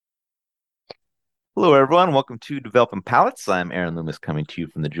Hello, everyone. Welcome to Developing Palettes. I'm Aaron Loomis coming to you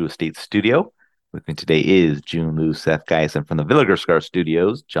from the Drew Estate Studio. With me today is June Lou, Seth Geisen from the Villager Scar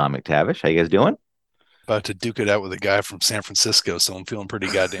Studios, John McTavish. How you guys doing? About to duke it out with a guy from San Francisco, so I'm feeling pretty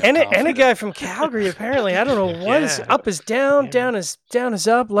goddamn And a confident. guy from Calgary apparently. I don't know what is Yeah, up is down, yeah. down is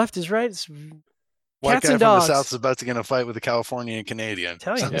up, left is right. It's White cats guy and from the South is dogs. about to get in a fight with a Californian Canadian.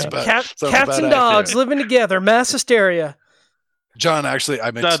 Tell you, Sounds man. about sounds Cats about and dogs accurate. living together, mass hysteria. John, actually,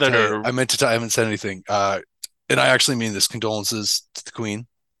 I meant to tell you, Southerner. I haven't said anything. And I actually mean this condolences to the Queen.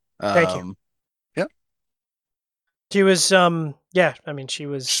 Thank you. Um, yeah, She was yeah, I mean she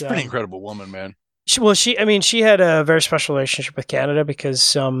was she's a pretty incredible woman, man. she had a very special relationship with Canada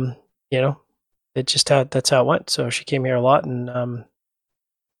because you know, that's how it went. So she came here a lot and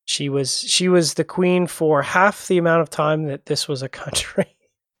she was the queen for half the amount of time that this was a country.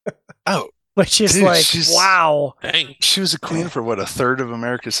 Oh, Which is dude, like she's wow. Dang. she was a queen for what, a third of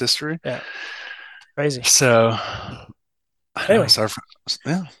America's history. Yeah. Crazy. So, I know, Anyway. sorry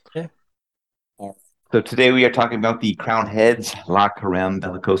yeah. So today we are talking about the Crown Heads La Carême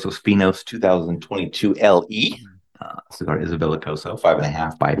Bellicosos Finos 2022 LE. Cigar is a Bellicoso,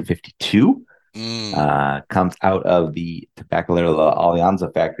 5.5 by 52. Mm, Comes out of the Tabacalera La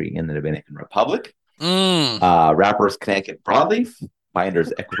Alianza factory in the Dominican Republic. Wrappers Connecticut broadleaf,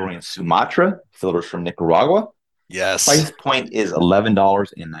 binders Ecuadorian Sumatra, fillers from Nicaragua. yes, Price point is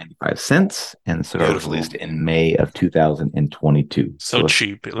 $11.95, and the cigar was beautiful. released in May of 2022. So with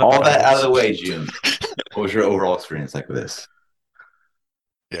cheap. all that out of the way, June, what was your overall experience like with this?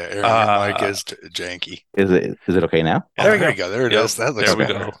 Yeah, Aaron, your mic Uh, is janky. Is it okay now? There we There go. you go. There it Yep, is. That looks there we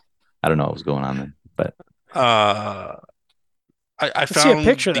better. go. I don't know what was going on then, but Uh, I Let's see a found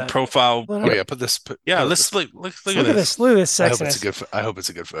picture of the that. profile. Well, Oh yeah, put this. Yeah, put let's this. look Look at at this. this. Look at this I hope it's a sexiness. good. I hope it's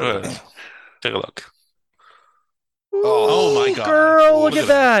a good photo. Take a look. Oh, Oh my Ooh, God. girl, look Look at at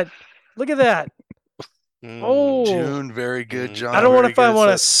that. Look at that. Oh, June, very good. Mm. John, I don't know very if I good.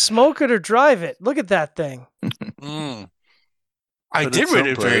 want to smoke it or drive it. Look at that thing. Mm, I put did it rate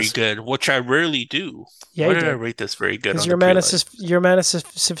it very someplace. good, which I rarely do. Yeah, Why you did I did. rate this very good Because on you're the a man prelight? you're a man of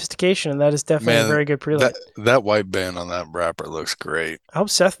sophistication, and that is definitely a Man, very good prelate. that white band on that wrapper looks great. I hope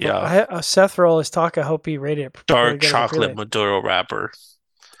Seth. Yeah. Seth for all his talk. I hope he rated it really Dark good as a chocolate prelate. Maduro wrapper.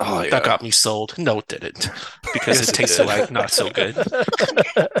 Oh That yeah. got me sold. No, it didn't. Because Yes, it it tasted did. like not so good.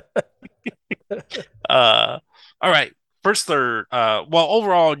 Uh, all right. First third, well,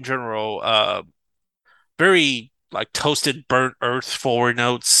 overall in general, very like toasted burnt earth forward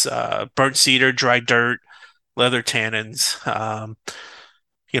notes, burnt cedar, dry dirt, leather tannins.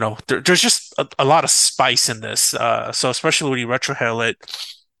 There's just a lot of spice in this. So especially when you retrohale it,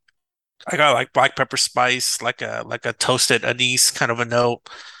 I got like black pepper spice, like a toasted anise kind of a note.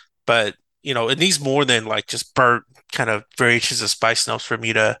 But it needs more than like just burnt kind of variations of spice notes for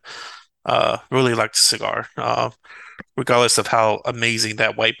me to really like the cigar. Regardless of how amazing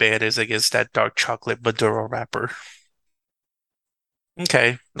that white band is against that dark chocolate Maduro wrapper.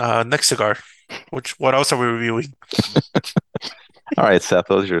 Okay, next cigar. What else are we reviewing? all right, Seth,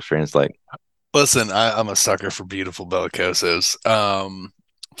 what was your experience like? Listen, I'm a sucker for beautiful bellicosos.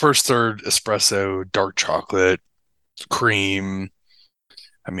 First, third, espresso, dark chocolate, cream.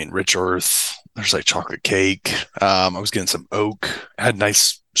 I mean, rich earth. There's like chocolate cake. I was getting some oak. Had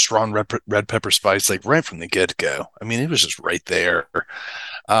nice strong red pepper spice, like right from the get go. I mean, it was just right there.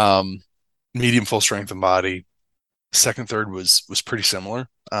 Um, Medium full strength and body. Second, third was pretty similar.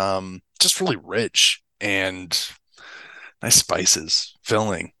 Just really rich and nice spices,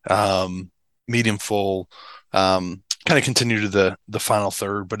 filling. Medium full. Kind of continue to the final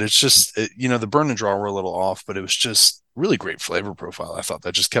third, but it's just the burn and draw were a little off, but it was just really great flavor profile. I thought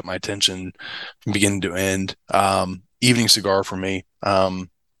that just kept my attention from beginning to end. Evening cigar for me. I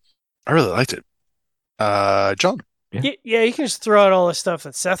really liked it. John. Yeah. Yeah, you can just throw out all the stuff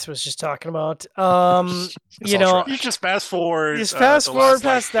that Seth was just talking about. It's You all know, trash. You just fast forward. just fast the forward last,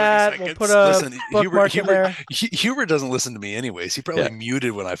 like, past 30 that. We'll seconds. put a Listen, bookmark in there. Hubert doesn't listen to me anyways. He probably Yeah.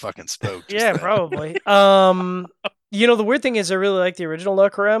 muted when I fucking spoke. just Yeah, then. probably. The weird thing is I really like the original Le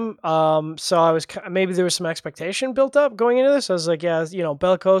Carême. So I was maybe there was some expectation built up going into this. I was like, yeah,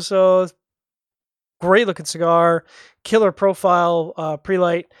 Bellicoso, great looking cigar, killer profile,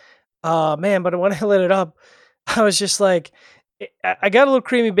 pre-light. Man, but when I lit it up, I was just like, I got a little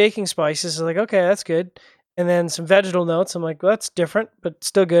creamy baking spices. I was like, okay, that's good. And then some vegetal notes. I'm like, well, that's different, but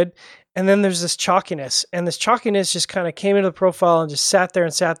still good. And then there's this chalkiness, and this chalkiness just kind of came into the profile and just sat there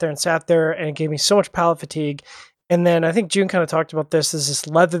and sat there and sat there, and it gave me so much palate fatigue. And then I think June kind of talked about this. There's this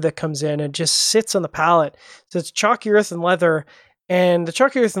leather that comes in and just sits on the palate. So it's chalky earth and leather, and the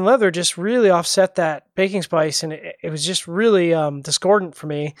chalky earth and leather just really offset that baking spice, and it was just really discordant for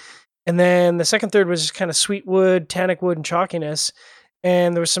me. And then the second third was just kind of sweet wood, tannic wood, and chalkiness.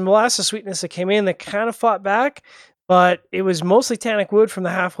 And there was some molasses sweetness that came in that kind of fought back, but it was mostly tannic wood from the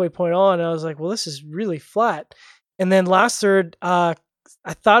halfway point on. And I was like, well, this is really flat. And then last third, I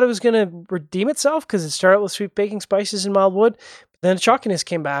thought it was going to redeem itself because it started with sweet baking spices and mild wood. But then the chalkiness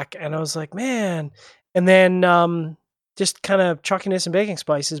came back, and I was like, man. And then just kind of chalkiness and baking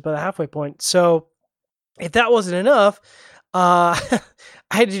spices by the halfway point. So if that wasn't enough, I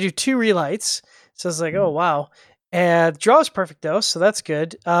had to do 2 relights. So I was like, oh, wow. And the draw is perfect, though, so that's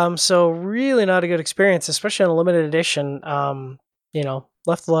good. So really not a good experience, especially on a limited edition.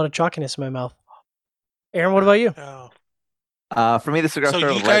 Left a lot of chalkiness in my mouth. Aaron, what about you? Oh. For me, the cigar So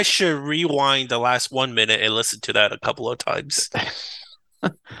started you with guys should rewind the last 1 minute and listen to that a couple of times.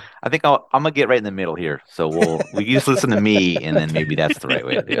 I think I'm gonna get right in the middle here. So we can just listen to me, and then maybe that's the right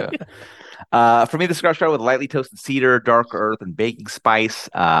way to do it. For me, the cigar started with lightly toasted cedar, dark earth, and baking spice.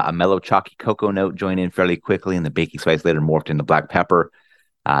 A mellow, chalky cocoa note joined in fairly quickly, and the baking spice later morphed into black pepper.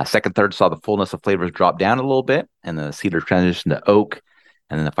 Second third saw the fullness of flavors drop down a little bit, and the cedar transitioned to oak,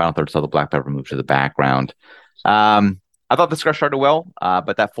 and then the final third saw the black pepper move to the background. I thought the cigar started well,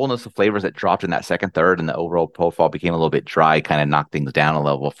 but that fullness of flavors that dropped in that second third and the overall profile became a little bit dry, kind of knocked things down a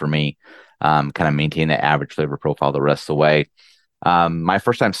level for me. Kind of maintain the average flavor profile the rest of the way. My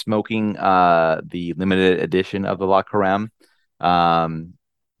first time smoking the limited edition of the La Carême,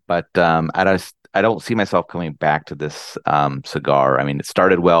 but I don't see myself coming back to this cigar. I mean, it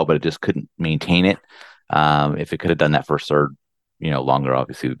started well, but it just couldn't maintain it. If it could have done that first third, longer,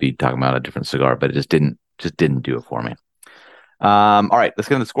 obviously we'd be talking about a different cigar, but it just didn't do it for me. All right, let's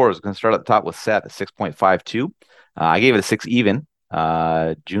get into the scores. I'm going to start at the top with Seth at 6.52. I gave it a 6 even.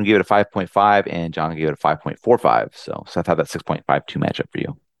 June gave it a 5.5, and John gave it a 5.45. So Seth had that 6.52 matchup for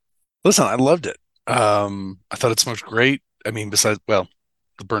you. Listen, I loved it. I thought it smoked great. I mean, besides, well,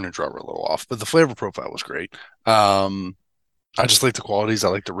 the burn and draw were a little off, but the flavor profile was great. I just like the qualities. I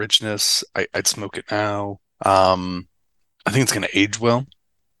like the richness. I'd smoke it now. I think it's going to age well.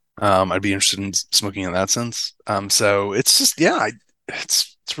 I'd be interested in smoking in that sense. So it's just,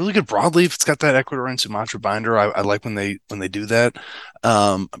 it's really good broadleaf. It's got that Ecuadorian Sumatra binder. I like when they do that.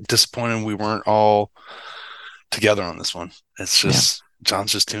 I'm disappointed we weren't all together on this one. It's just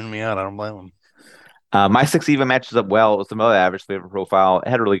John's just tuning me out. I don't blame him. My 6 even matches up well. It was the below average flavor profile. It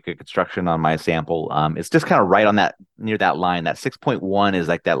had really good construction on my sample. It's just kind of right on that, near that line. That 6.1 is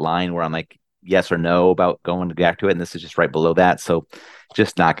like that line where I'm like yes or no about going back to it, and this is just right below that. So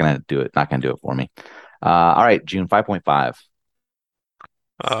just not gonna do it. Not gonna do it for me. All right, June 5.5.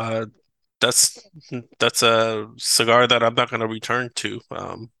 That's a cigar that I'm not going to return to.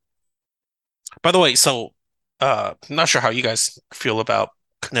 By the way, so I'm not sure how you guys feel about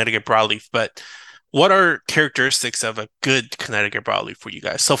Connecticut broadleaf, but what are characteristics of a good Connecticut broadleaf for you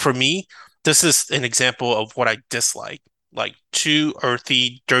guys? So for me, this is an example of what I dislike, like too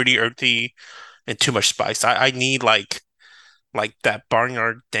earthy, dirty earthy, and too much spice. I need like that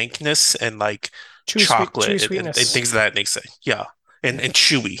barnyard dankness and like chocolate and things of that nature. Yeah, and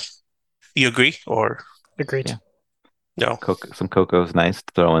chewy. You agree or agreed? Yeah. No, some cocoa is nice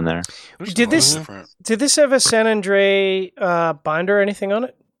to throw in there. Did this have a San Andre binder or anything on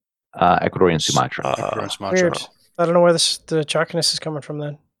it? Ecuadorian Sumatra. Weird. I don't know where the chalkiness is coming from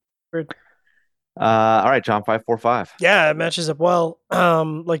then. Weird. All right, John, 5.45. Yeah, it matches up well.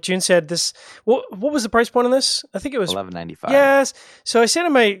 Like June said, this. What was the price point on this? I think it was $11.95. Yes. So I said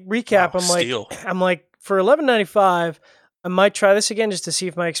in my recap, steal. I'm like for $11.95, I might try this again just to see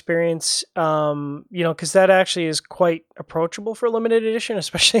if my experience, because that actually is quite approachable for a limited edition,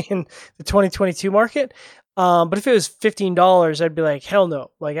 especially in the 2022 market. But if it was $15, I'd be like, hell no,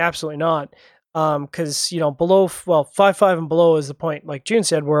 like absolutely not. Because below, 5.5 and below is the point, like June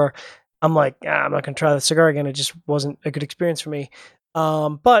said, where I'm like, I'm not going to try the cigar again. It just wasn't a good experience for me.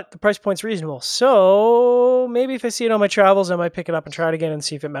 But the price point's reasonable. So maybe if I see it on my travels, I might pick it up and try it again and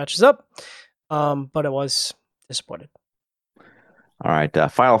see if it matches up. But it was disappointed. All right.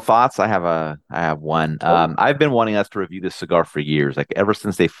 Final thoughts. I have one. I've been wanting us to review this cigar for years. Like ever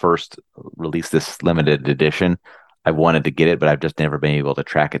since they first released this limited edition, I've wanted to get it, but I've just never been able to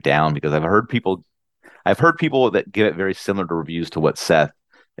track it down because I've heard people that give it very similar to reviews to what Seth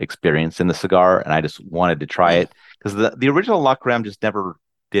experienced in the cigar, and I just wanted to try it because the original La Carême just never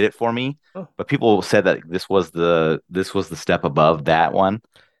did it for me. But people said that this was the step above that one.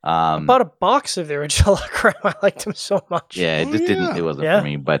 I bought a box of the original La Carême. I liked them so much. Yeah, it just didn't. It wasn't for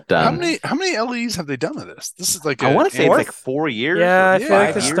me. But how many LEs have they done of this? This is like I want to say it's like 4 years. Yeah, I feel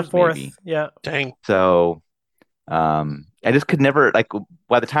like this is the 4th. Maybe. Yeah. Dang. So, I I just could never like.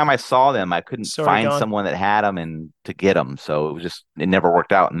 By the time I saw them, I couldn't Sorry, find gone. someone that had them and to get them. So it never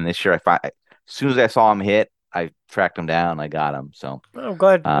worked out. And this year, as soon as I saw them hit, I tracked them down. I got them. So I'm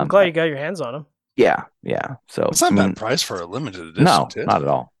glad um, you got your hands on them. yeah. So It's not I a mean, bad price for a limited edition, no, too. not at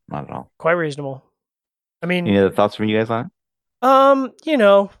all. Not at all. Quite reasonable. I mean, Any other thoughts from you guys on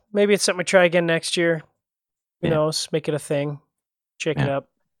it? Maybe it's something we try again next year. Who Yeah. knows? Make it a thing. Shake it Yeah. up.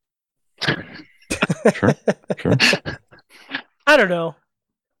 Sure. I don't know.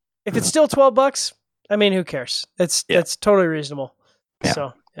 If it's still $12, I mean, who cares? That's totally reasonable. Yeah.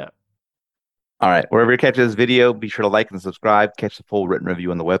 So yeah. All right. Wherever you catch this video, be sure to like and subscribe. Catch the full written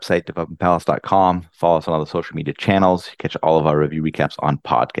review on the website, developmentpalace.com. Follow us on all the social media channels. Catch all of our review recaps on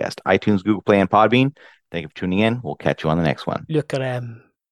podcast, iTunes, Google Play, and Podbean. Thank you for tuning in. We'll catch you on the next one. Look at them.